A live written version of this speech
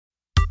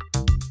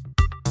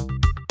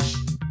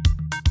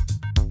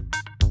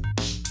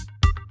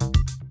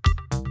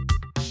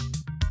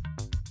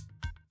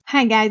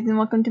Hi guys, and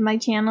welcome to my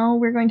channel.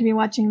 We're going to be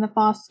watching The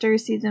Foster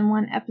Season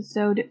 1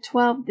 Episode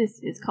 12. This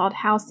is called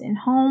House and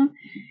Home.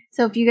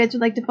 So if you guys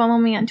would like to follow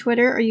me on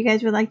Twitter, or you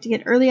guys would like to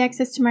get early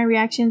access to my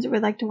reactions, or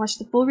would like to watch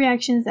the full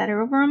reactions that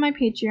are over on my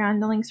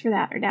Patreon, the links for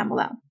that are down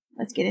below.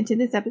 Let's get into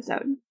this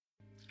episode.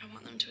 I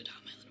want them to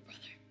adopt my little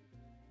brother.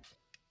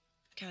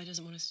 Callie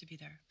doesn't want us to be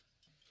there.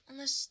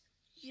 Unless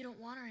you don't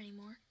want her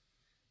anymore.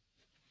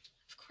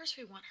 Of course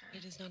we want her.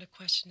 It is not a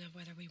question of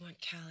whether we want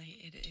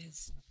Callie. It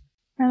is...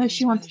 Rather,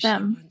 she wants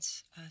them. She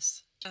wants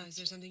us. Is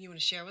there something you want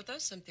to share with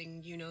us?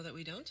 Something you know that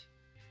we don't?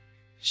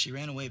 She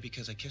ran away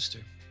because I kissed her.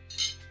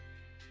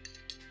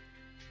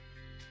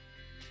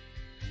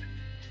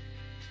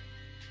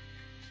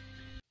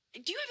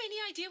 Do you have any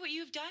idea what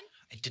you've done?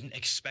 I didn't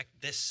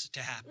expect this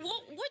to happen.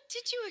 What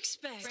did you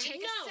expect?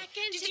 Take a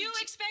second. Did you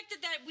expect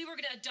that we were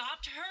going to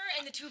adopt her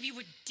and the two of you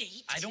would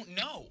date? I don't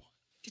know.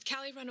 Did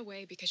Callie run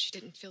away because she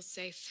didn't feel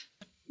safe?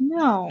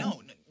 No.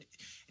 No.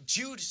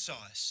 Jude saw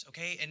us,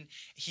 okay? And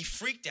he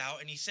freaked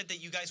out and he said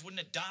that you guys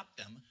wouldn't adopt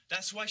them.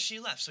 That's why she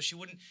left, so she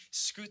wouldn't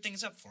screw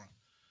things up for him.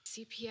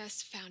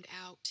 CPS found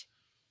out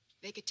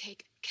they could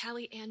take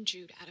Callie and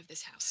Jude out of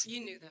this house. You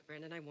knew that,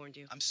 Brandon. I warned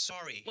you. I'm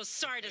sorry. Well,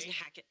 sorry doesn't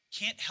hack it.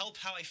 Can't help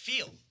how I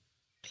feel.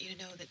 I want you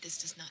to know that this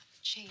does not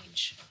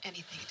change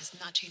anything. It does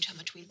not change how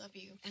much we love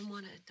you. And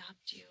want to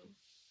adopt you.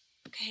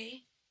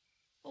 Okay?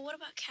 Well, what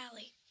about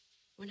Callie?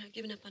 We're not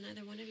giving up on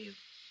either one of you.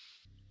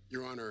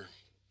 Your Honor,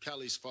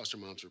 Callie's foster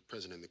moms are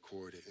present in the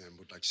court and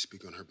would like to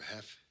speak on her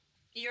behalf.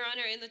 Your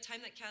Honor, in the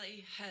time that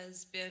Callie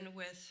has been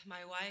with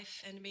my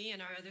wife and me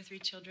and our other 3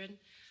 children,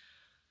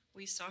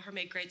 we saw her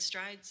make great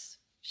strides.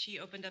 She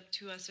opened up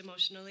to us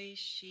emotionally.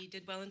 She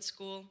did well in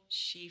school.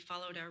 She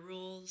followed our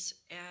rules,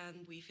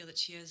 and we feel that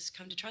she has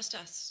come to trust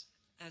us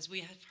as we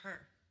have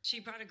her. She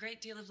brought a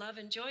great deal of love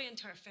and joy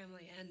into our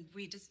family, and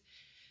we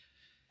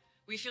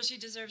feel she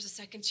deserves a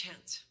second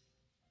chance.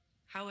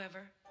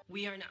 However,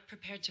 we are not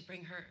prepared to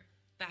bring her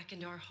back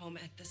into our home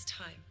at this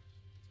time.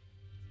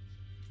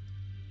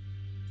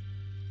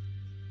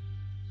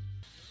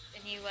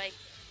 And you,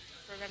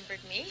 remembered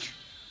me?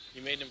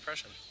 You made an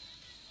impression.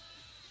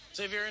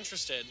 So if you're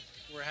interested,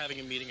 we're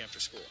having a meeting after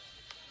school.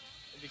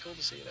 It'd be cool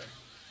to see you there.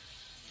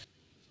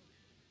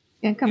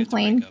 Gonna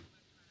complain.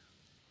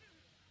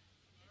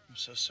 I'm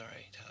so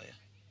sorry, Talia.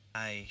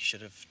 I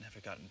should have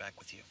never gotten back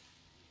with you.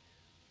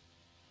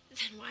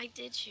 Then why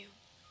did you?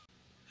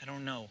 I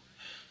don't know.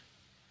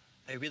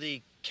 I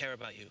really care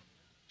about you.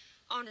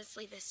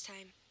 Honestly, this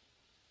time.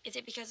 Is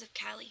it because of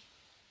Callie?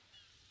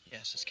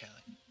 Yes, it's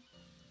Callie.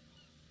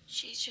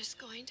 She's just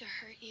going to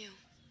hurt you.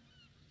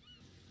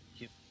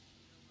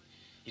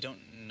 You don't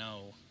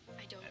know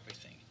I don't.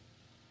 everything.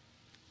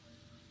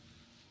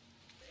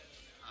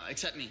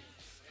 Except me.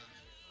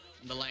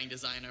 I'm the lighting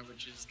designer,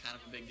 which is kind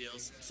of a big deal.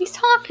 He's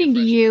talking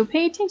to you.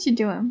 Pay attention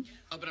to him.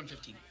 Oh, but I'm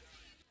 15.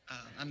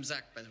 I'm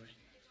Zach, by the way.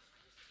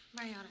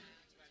 Mariana.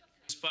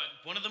 But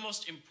one of the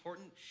most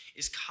important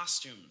is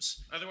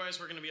costumes. Otherwise,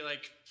 we're going to be,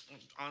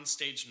 on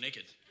stage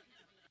naked.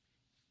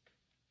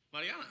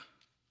 Mariana.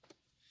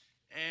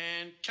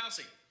 And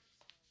Kelsey.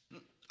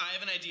 I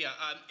have an idea.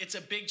 It's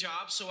a big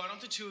job, so why don't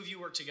the two of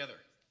you work together?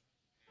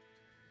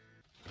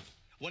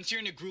 Once you're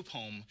in a group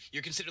home,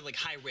 you're considered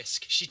high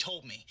risk. She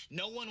told me.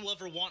 No one will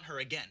ever want her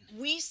again.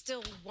 We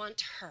still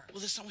want her. Well,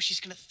 that's not what she's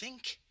gonna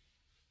think.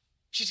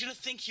 She's gonna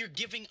think you're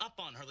giving up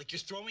on her, like you're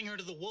throwing her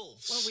to the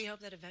wolves. Well, we hope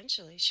that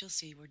eventually she'll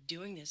see we're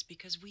doing this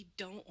because we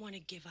don't want to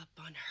give up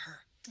on her.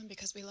 And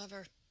because we love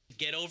her.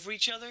 Get over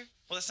each other?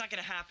 Well, that's not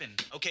gonna happen,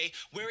 okay?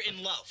 We're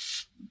in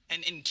love.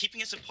 And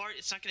keeping us apart,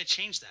 it's not gonna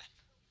change that.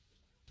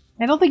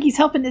 I don't think he's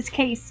helping this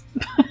case.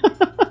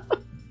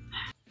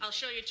 I'll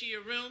show you to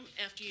your room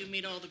after you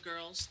meet all the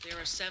girls. There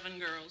are 7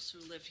 girls who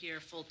live here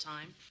full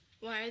time.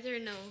 Why are there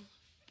no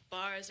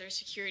bars or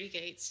security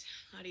gates?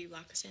 How do you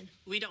lock us in?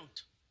 We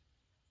don't.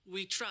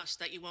 We trust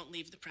that you won't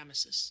leave the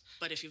premises.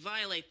 But if you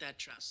violate that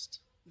trust,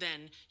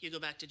 then you go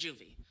back to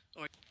juvie.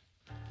 Or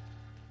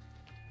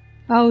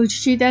Oh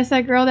shoot, that's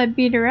that girl that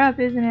beat her up,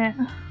 isn't it?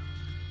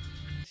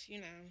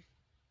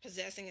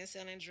 Possessing and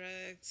selling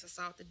drugs,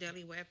 assault a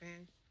deadly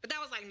weapon. But that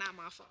was not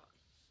my fault.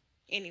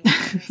 Anyway,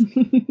 that's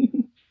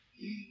me.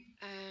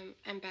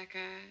 I'm Becca.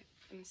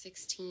 I'm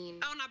 16.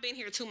 Oh, and I've been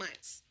here 2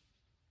 months.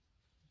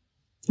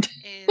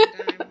 And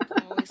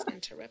I'm always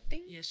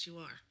interrupting. yes, you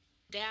are.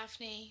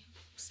 Daphne,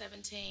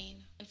 17,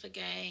 and for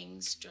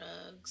gangs,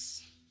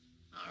 drugs,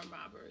 armed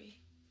robbery,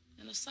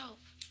 and assault.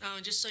 Oh,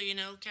 and just so you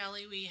know,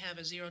 Callie, we have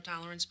a 0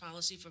 tolerance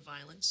policy for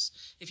violence.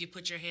 If you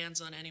put your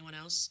hands on anyone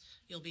else,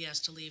 you'll be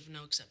asked to leave,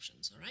 no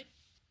exceptions, all right?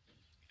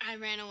 I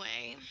ran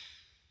away.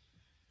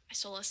 I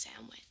stole a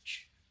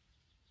sandwich.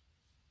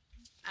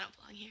 I don't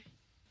belong here.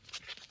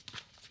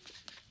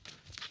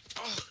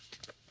 Oh.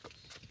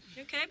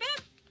 You okay,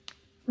 babe?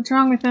 What's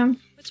wrong with him?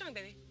 What's wrong,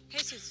 baby?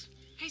 Jesus.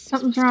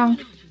 Something's wrong.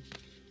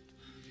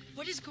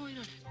 What is going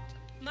on?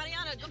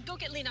 Mariana, go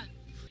get Lena.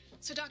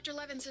 So Dr.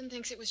 Levinson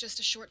thinks it was just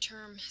a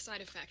short-term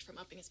side effect from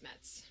upping his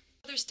meds.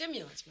 They're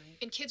stimulants, Mike.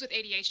 In kids with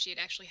ADHD, it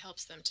actually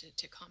helps them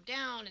to calm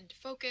down and to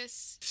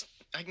focus.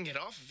 I can get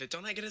off of it.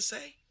 Don't I get a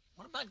say?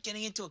 What about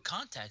getting into a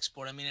contact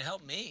sport? I mean, it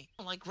helped me.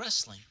 I like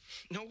wrestling.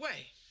 No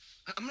way.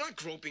 I'm not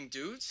groping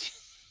dudes.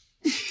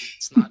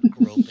 It's not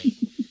groping.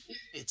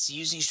 It's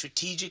using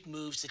strategic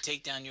moves to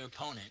take down your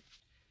opponent.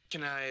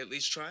 Can I at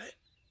least try it?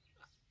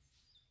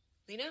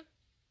 Lena? I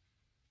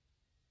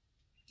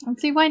don't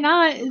see why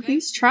not. At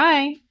least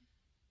try.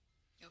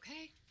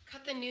 Okay.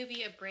 Cut the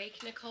newbie a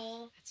break,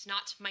 Nicole. That's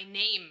not my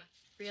name.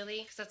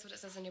 Really? Because that's what it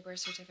says on your birth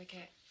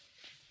certificate.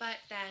 But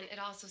then it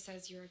also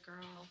says you're a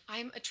girl.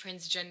 I'm a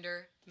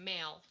transgender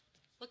male.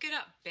 Look it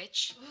up,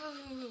 bitch.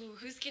 Ooh,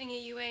 who's getting a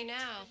UA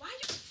now? Why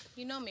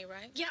you know me,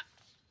 right? Yeah.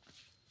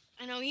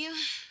 I know you.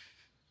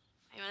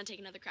 I want to take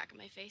another crack at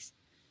my face.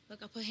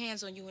 Look, I put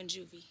hands on you in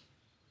juvie.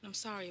 I'm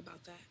sorry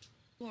about that.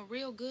 Doing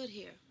real good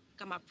here.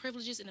 Got my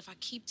privileges, and if I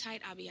keep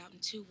tight, I'll be out in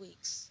 2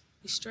 weeks.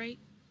 We straight?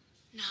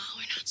 No,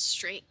 we're not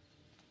straight.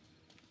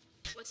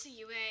 What's the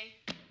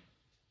UA?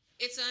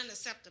 It's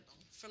unacceptable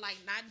for, like,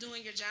 not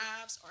doing your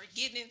jobs or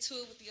getting into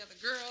it with the other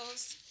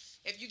girls.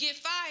 If you get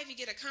 5, you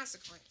get a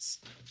consequence,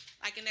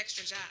 like an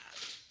extra job.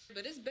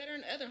 But it's better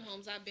than other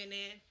homes I've been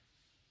in.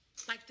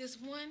 Like this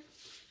one,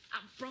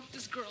 I broke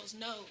this girl's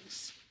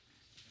nose.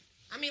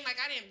 I mean, like,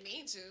 I didn't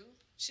mean to.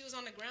 She was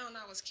on the ground,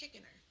 I was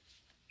kicking her.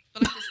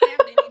 But, like, the staff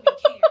didn't even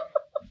care.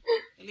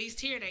 At least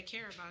here, they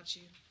care about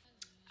you.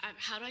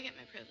 How do I get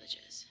my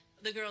privileges?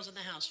 The girls in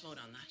the house vote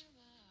on that.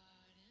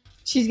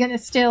 She's gonna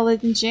steal,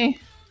 isn't she?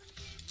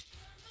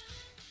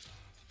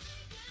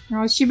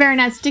 Oh, she better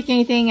not stick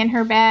anything in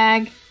her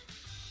bag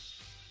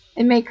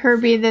and make her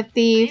be the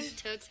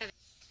thief.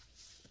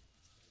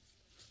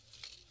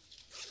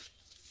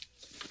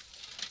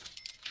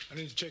 I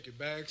need to check your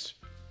bags.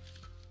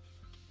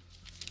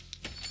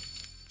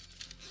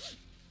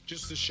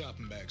 Just the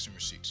shopping bags and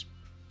receipts.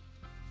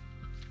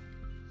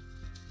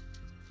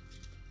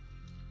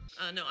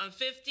 No, I'm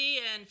 50,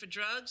 and for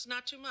drugs,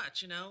 not too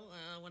much, you know.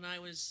 When I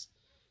was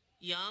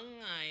young,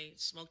 I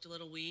smoked a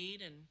little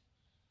weed, and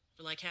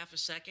for like half a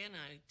second,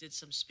 I did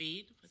some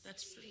speed. But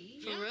that's For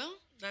real?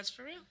 That's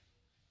for real.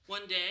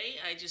 One day,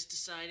 I just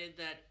decided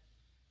that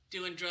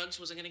doing drugs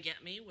wasn't going to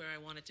get me where I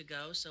wanted to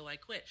go, so I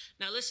quit.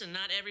 Now, listen,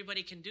 not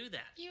everybody can do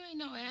that. You ain't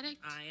no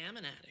addict. I am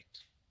an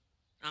addict.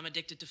 I'm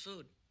addicted to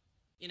food.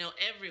 You know,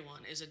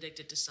 everyone is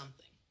addicted to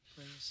something.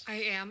 Please.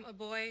 I am a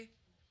boy.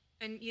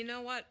 And you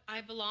know what?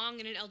 I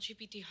belong in an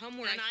LGBT home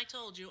where And I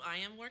told you I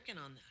am working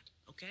on that,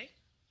 okay?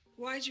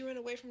 Why'd you run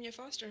away from your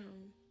foster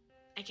home?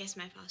 I guess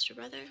my foster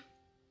brother.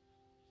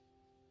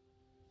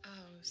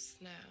 Oh,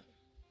 snap.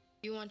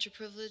 You want your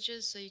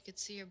privileges so you could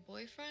see your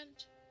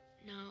boyfriend?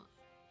 No,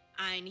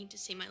 I need to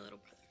see my little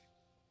brother.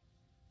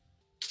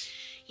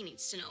 He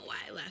needs to know why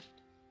I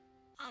left.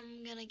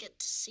 I'm gonna get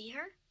to see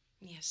her?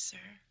 Yes,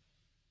 sir.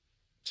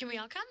 Can we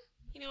all come?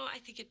 You know, I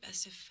think it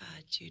best if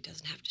Jude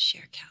doesn't have to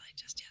share Callie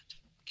just yet.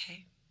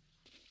 Okay?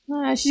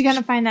 She's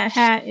gonna find that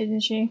hat,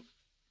 isn't she?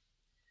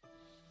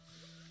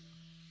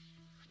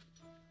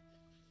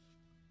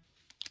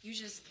 You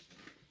just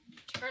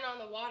turn on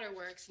the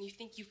waterworks and you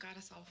think you've got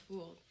us all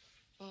fooled.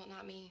 Well,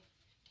 not me.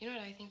 Do you know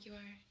what I think you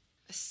are?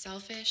 A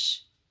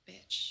selfish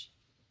bitch.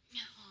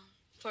 Yeah, well,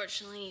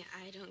 fortunately,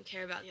 I don't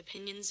care about the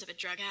opinions of a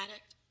drug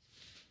addict.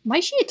 Why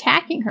is she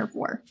attacking her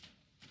for?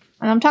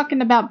 And I'm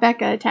talking about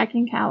Becca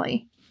attacking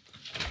Callie.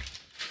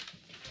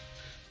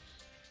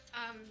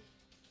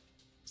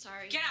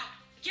 Sorry. Get out!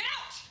 Get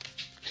out!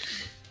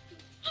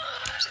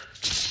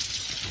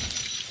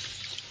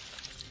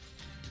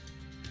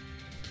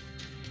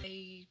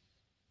 I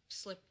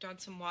slipped on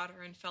some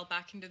water and fell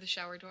back into the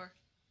shower door.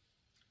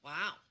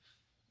 Wow.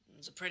 It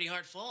was a pretty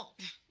hard fall.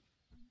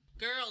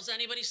 Girls,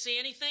 anybody see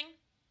anything?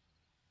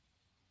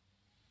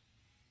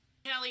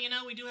 Callie, you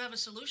know, we do have a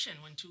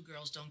solution when two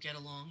girls don't get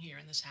along here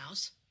in this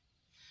house.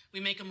 We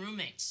make them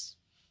roommates.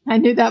 I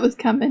knew that was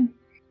coming.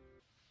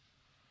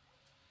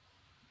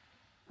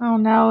 Oh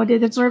no,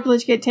 did the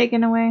privilege get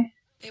taken away?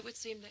 It would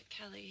seem that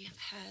Callie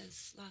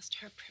has lost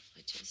her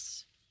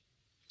privileges,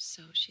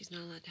 so she's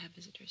not allowed to have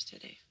visitors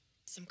today.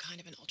 Some kind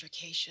of an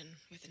altercation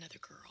with another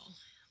girl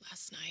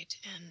last night,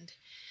 and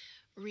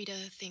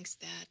Rita thinks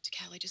that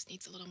Callie just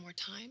needs a little more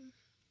time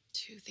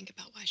to think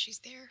about why she's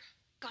there.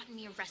 Gotten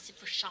me arrested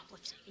for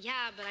shoplifting.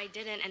 Yeah, but I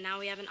didn't, and now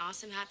we have an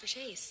awesome hat for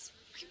Chase.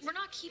 We're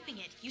not keeping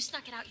it. You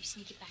snuck it out, you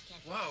sneak it back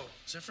in. Whoa,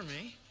 is that for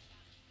me?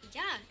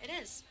 Yeah, it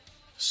is.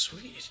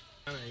 Sweet.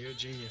 Anna, you're a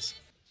genius.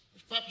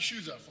 Let's pop your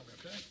shoes out for me,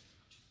 okay?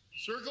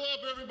 Circle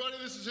up, everybody.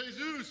 This is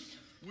Jesus.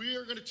 We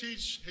are going to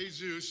teach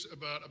Jesus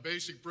about a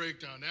basic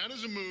breakdown. That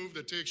is a move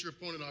that takes your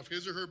opponent off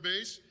his or her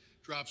base,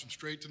 drops him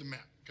straight to the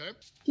mat, okay?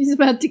 She's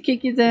about to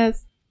kick his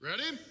ass.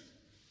 Ready?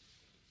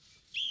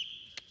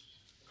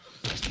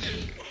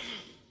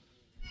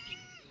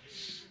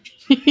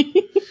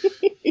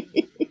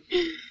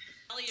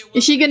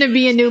 Is she gonna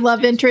be a new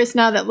love interest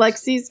now that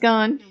Lexi's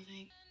gone?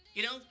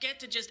 You don't get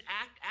to just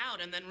act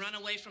out and then run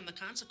away from the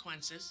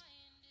consequences.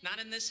 Not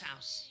in this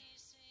house.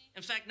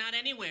 In fact, not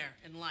anywhere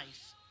in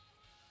life.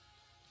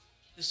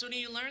 The sooner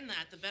you learn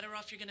that, the better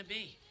off you're going to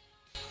be.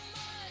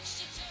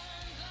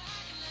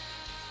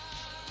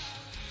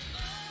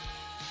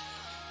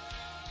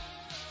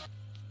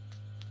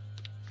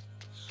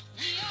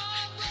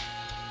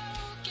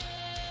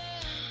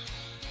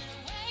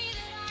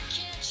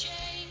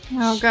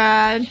 Oh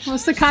god,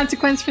 what's the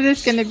consequence for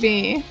this gonna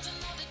be?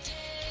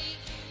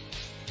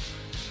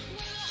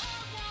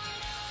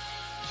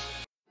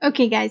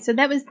 Okay guys, so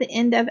that was the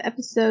end of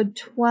episode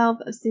 12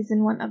 of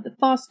season 1 of The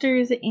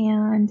Fosters,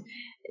 and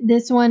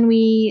this one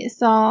we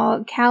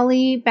saw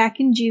Callie back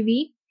in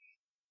juvie,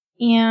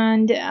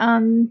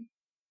 and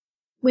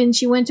when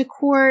she went to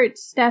court,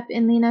 Steph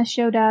and Lena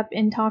showed up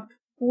and talked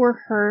for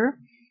her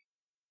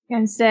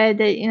and said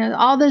that, you know,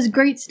 all this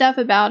great stuff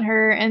about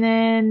her, and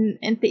then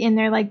at the end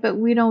they're like, but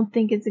we don't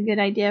think it's a good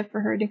idea for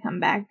her to come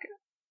back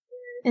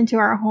into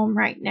our home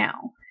right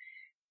now.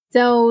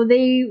 So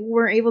they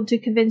were able to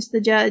convince the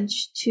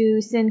judge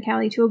to send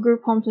Callie to a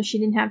group home so she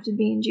didn't have to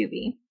be in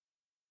juvie.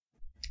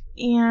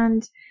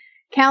 And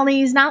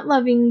Callie's not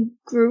loving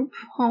group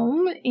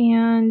home,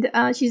 and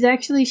she's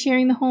actually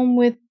sharing the home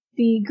with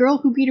the girl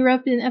who beat her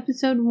up in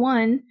episode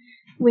 1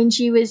 when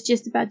she was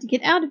just about to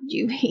get out of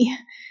juvie.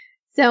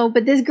 So,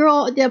 but this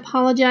girl did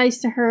apologize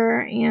to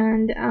her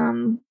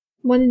and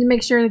wanted to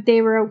make sure that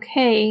they were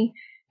okay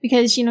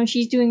because, you know,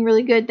 she's doing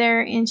really good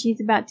there and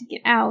she's about to get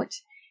out.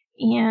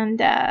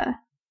 And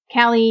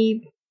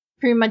Callie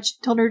pretty much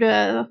told her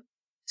to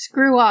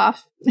screw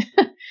off.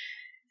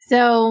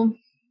 So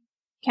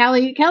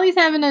Callie's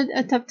having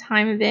a tough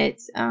time of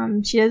it.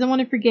 She doesn't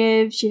want to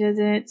forgive. She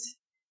doesn't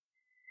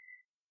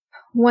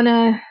want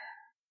to,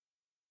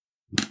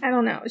 I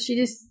don't know. She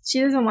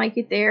doesn't like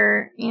it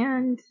there.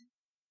 And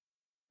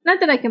not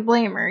that I can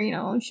blame her, you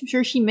know, I'm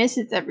sure she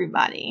misses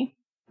everybody.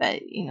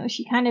 But, you know,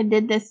 she kind of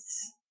did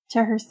this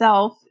to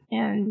herself,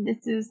 and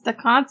this is the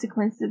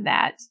consequence of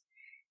that.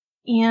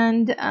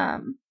 And,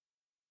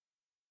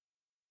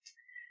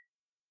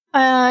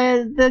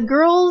 the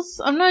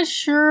girls, I'm not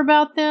sure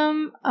about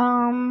them.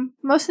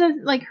 Most of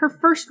them, like, her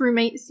first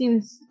roommate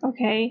seems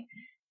okay.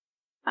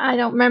 I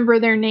don't remember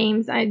their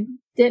names. I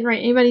didn't write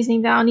anybody's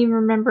name down. I don't even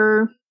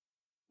remember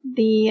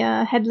the,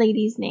 head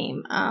lady's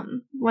name.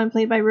 One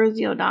played by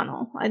Rosie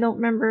O'Donnell. I don't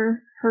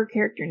remember her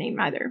character name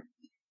either.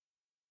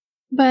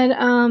 But,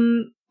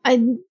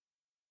 I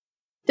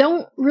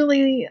don't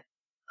really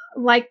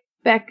like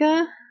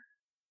Becca.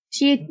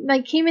 She,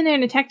 like, came in there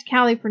and attacked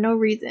Callie for no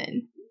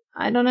reason.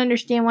 I don't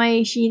understand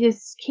why she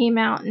just came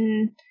out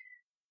and,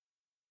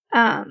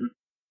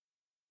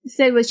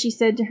 said what she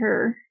said to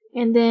her.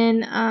 And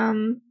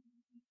then,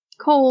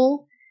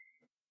 Cole,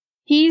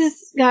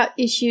 he's got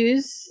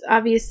issues,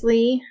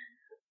 obviously.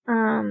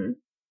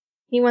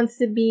 He wants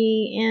to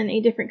be in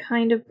a different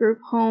kind of group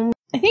home.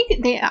 I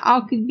think they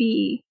all could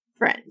be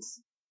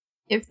friends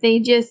if they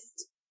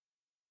just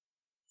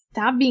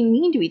stop being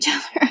mean to each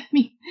other. I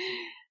mean,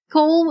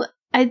 Cole,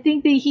 I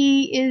think that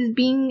he is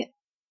being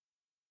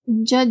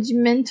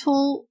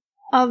judgmental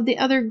of the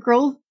other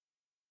girls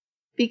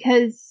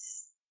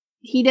because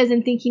he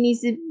doesn't think he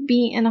needs to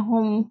be in a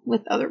home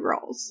with other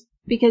girls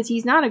because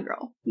he's not a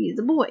girl. He's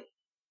a boy.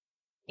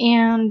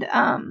 And,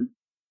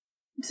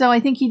 so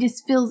I think he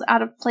just feels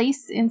out of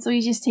place, and so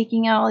he's just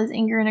taking out all his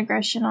anger and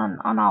aggression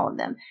on all of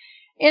them.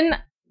 And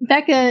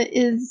Becca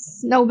is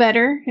no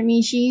better. I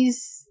mean,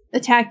 she's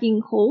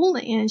attacking Cole,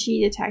 and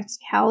she attacks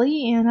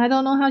Callie, and I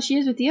don't know how she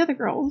is with the other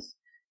girls.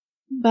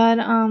 But,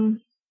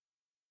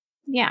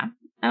 yeah,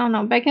 I don't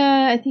know. Becca,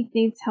 I think,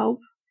 needs help.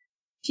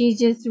 She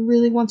just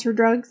really wants her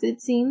drugs, it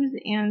seems,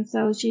 and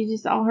so she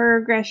just, all her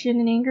aggression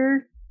and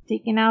anger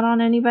taken out on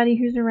anybody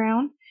who's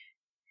around.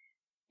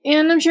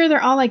 And I'm sure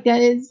they're all like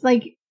that. It's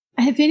like,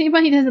 if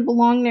anybody doesn't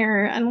belong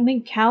there, I don't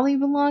think Callie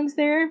belongs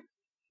there.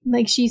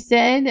 Like she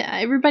said,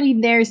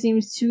 everybody there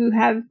seems to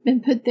have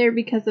been put there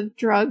because of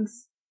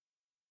drugs.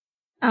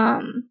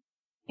 And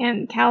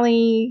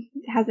Callie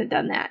hasn't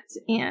done that.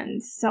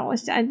 And so,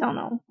 I don't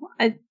know.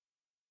 I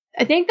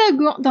think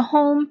the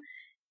home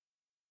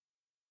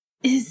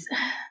is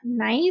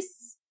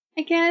nice,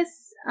 I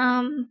guess,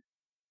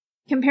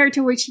 compared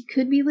to what she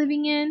could be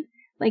living in.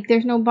 Like,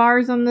 there's no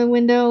bars on the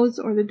windows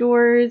or the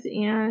doors,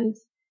 and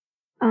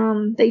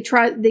they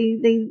trust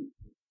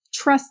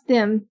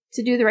them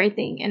to do the right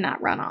thing and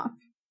not run off.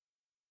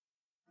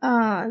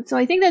 So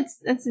I think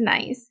that's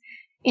nice.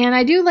 And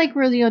I do like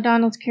Rosie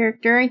O'Donnell's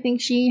character. I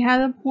think she had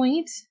a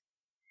point.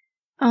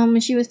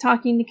 She was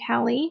talking to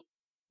Callie,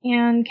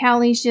 and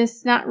Callie's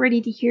just not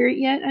ready to hear it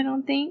yet, I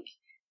don't think.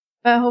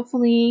 But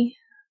hopefully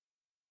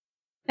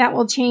that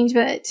will change.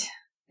 But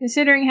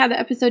considering how the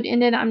episode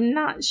ended, I'm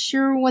not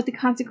sure what the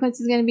consequence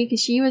is going to be,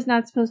 because she was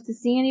not supposed to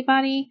see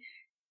anybody.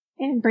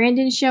 And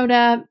Brandon showed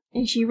up,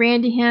 and she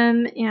ran to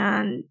him,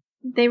 and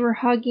they were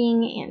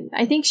hugging, and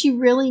I think she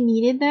really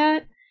needed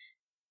that.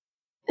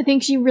 I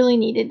think she really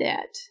needed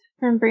that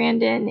from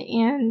Brandon,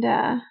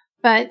 and,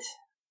 but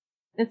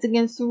that's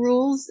against the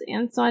rules,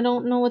 and so I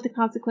don't know what the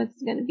consequence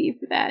is going to be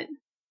for that.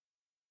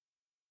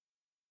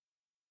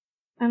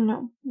 I don't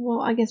know.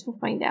 Well, I guess we'll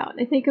find out.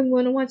 I think I'm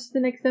going to watch the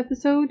next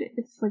episode.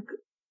 It's like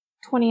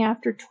 20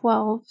 after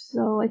 12,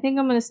 so I think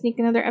I'm going to sneak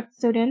another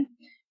episode in.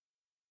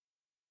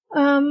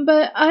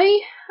 But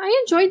I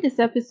enjoyed this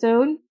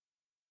episode.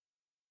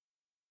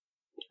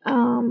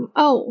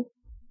 Oh,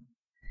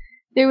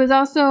 there was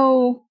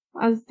also,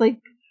 I was like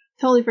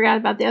totally forgot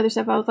about the other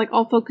stuff. I was like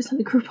all focused on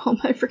the group home.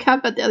 I forgot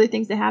about the other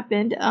things that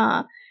happened.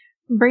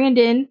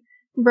 Brandon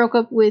broke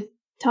up with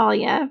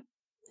Talia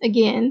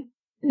again.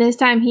 This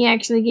time he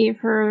actually gave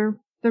her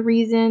the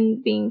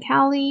reason, being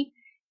Callie.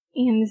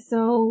 And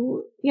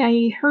so, yeah,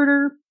 he hurt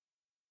her.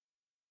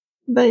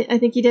 But I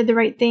think he did the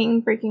right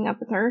thing, breaking up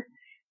with her.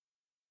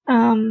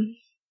 Then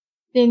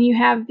you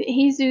have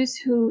Jesus,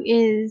 who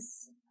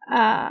is,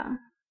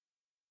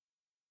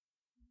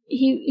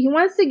 he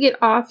wants to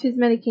get off his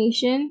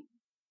medication.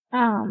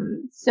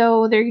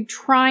 So they're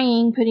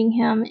putting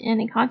him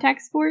in a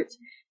contact sport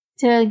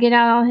to get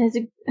out all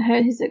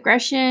his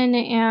aggression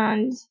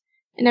and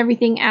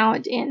everything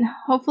out, and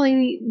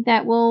hopefully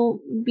that will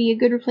be a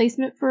good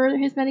replacement for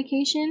his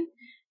medication.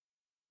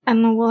 I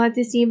don't know, we'll have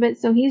to see, but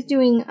so he's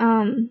doing,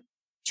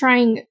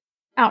 trying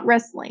out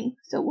wrestling,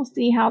 so we'll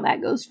see how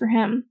that goes for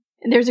him.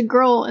 And there's a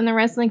girl in the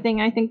wrestling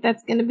thing. I think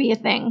that's gonna be a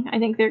thing. I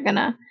think they're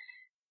gonna,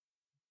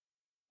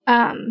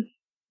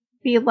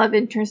 be a love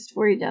interest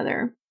for each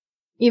other.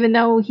 Even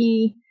though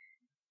he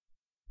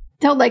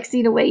told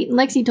Lexi to wait, and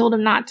Lexi told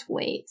him not to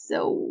wait,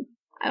 so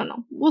I don't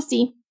know. We'll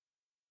see.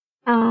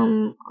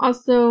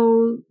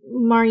 Also,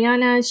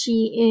 Mariana,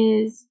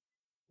 she is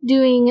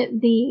doing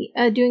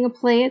a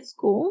play at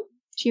school.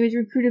 She was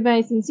recruited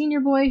by some senior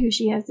boy who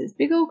she has this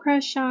big old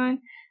crush on.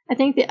 I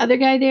think the other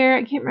guy there,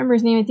 I can't remember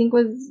his name, I think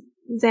was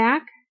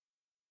Zach.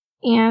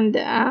 And,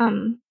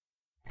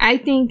 I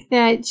think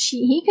that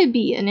he could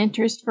be an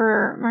interest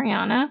for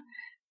Mariana.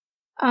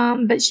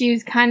 But she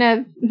was kind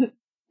of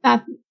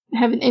not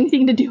having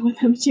anything to do with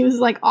him. She was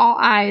like all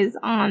eyes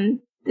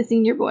on the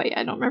senior boy.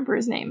 I don't remember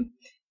his name.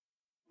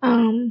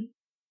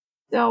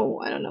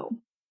 So I don't know.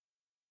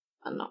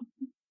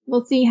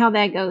 We'll see how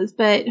that goes.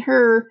 But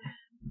her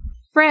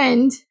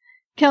friend,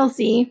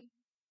 Kelsey,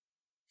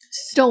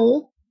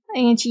 stole,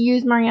 and she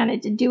used Mariana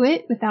to do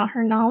it without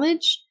her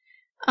knowledge.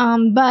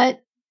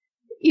 But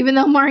even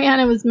though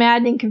Mariana was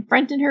mad and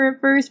confronted her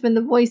at first, when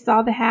the boy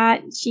saw the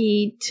hat,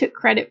 she took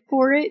credit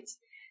for it.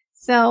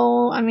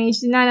 So, I mean,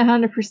 she's not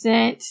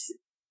 100%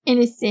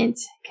 innocent,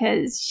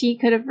 because she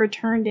could have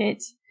returned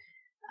it,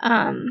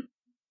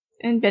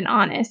 and been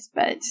honest,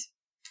 but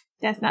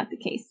that's not the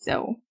case.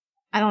 So,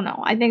 I don't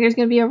know. I think there's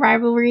going to be a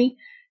rivalry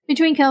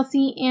between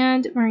Kelsey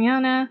and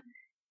Mariana,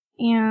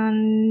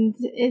 and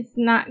it's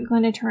not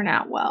going to turn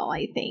out well,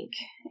 I think.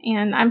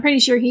 And I'm pretty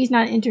sure he's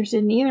not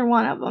interested in either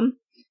one of them.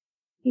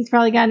 He's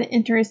probably got an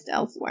interest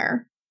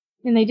elsewhere,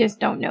 and they just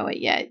don't know it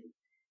yet.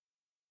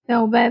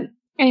 So, but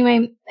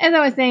anyway, as I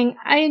was saying,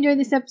 I enjoyed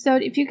this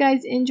episode. If you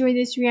guys enjoyed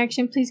this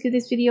reaction, please give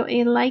this video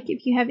a like.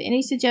 If you have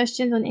any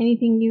suggestions on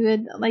anything you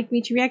would like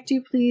me to react to,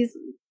 please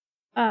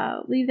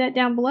leave that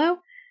down below.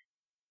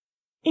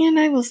 And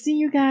I will see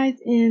you guys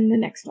in the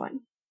next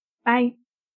one. Bye.